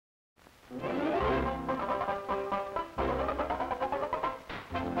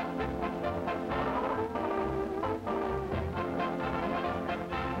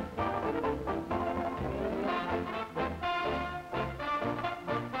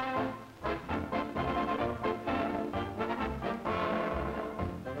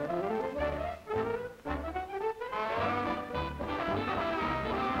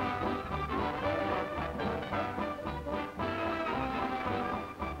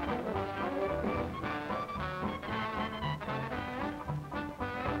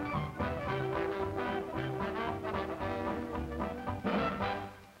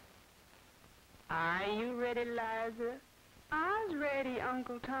Are you ready, Eliza? I's ready,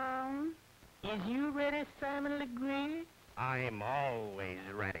 Uncle Tom. Is you ready, Simon Legree? I'm always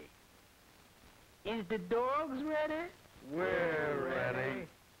ready. Is the dogs ready? We're ready.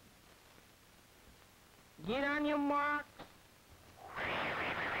 Get on your marks.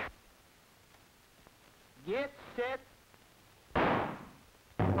 Get set.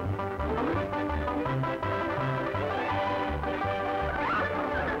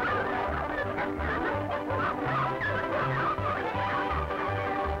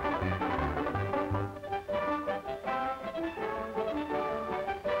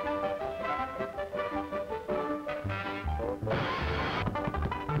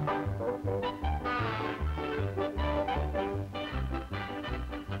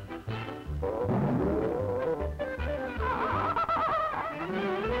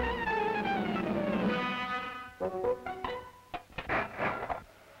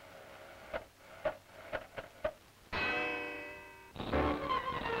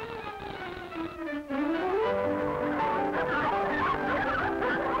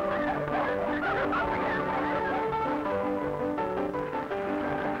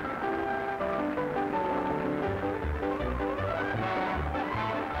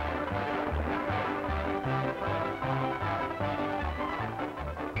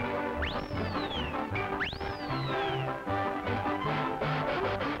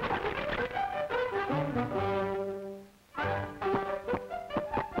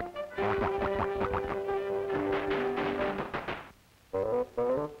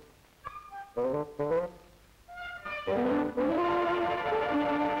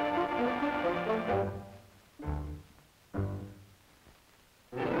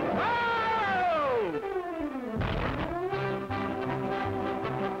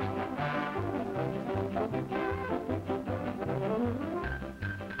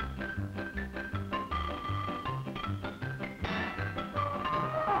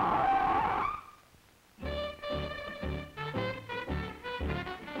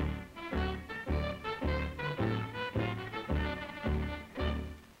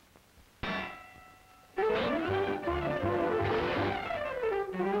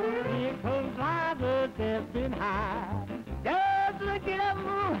 Been high. Just look at her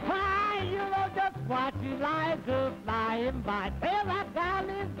move high. You know just watch Eliza flying by. Tell that gal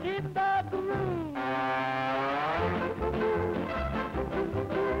is in the groove.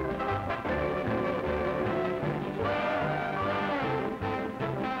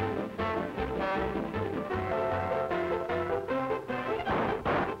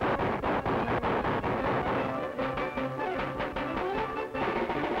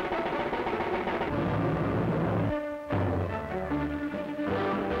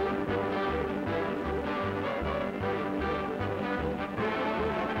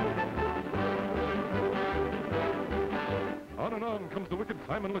 On comes the wicked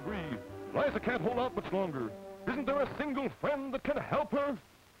Simon Legree. Eliza can't hold out much longer. Isn't there a single friend that can help her?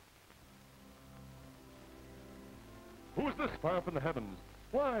 Who's this far up in the heavens?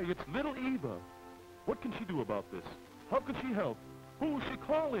 Why, it's little Eva. What can she do about this? How can she help? Who's she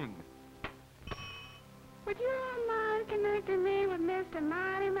calling? Would you all mind connecting me with Mr.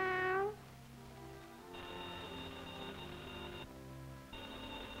 Mighty Mouse?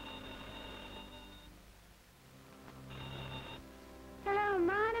 Hello,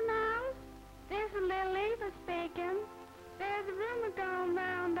 Mighty Mouse. This is little Eva speaking. There's a rumor going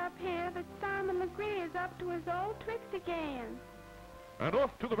round up here that Simon Legree is up to his old tricks again. And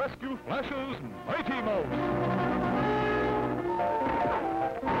off to the rescue flashes Mighty Mouse.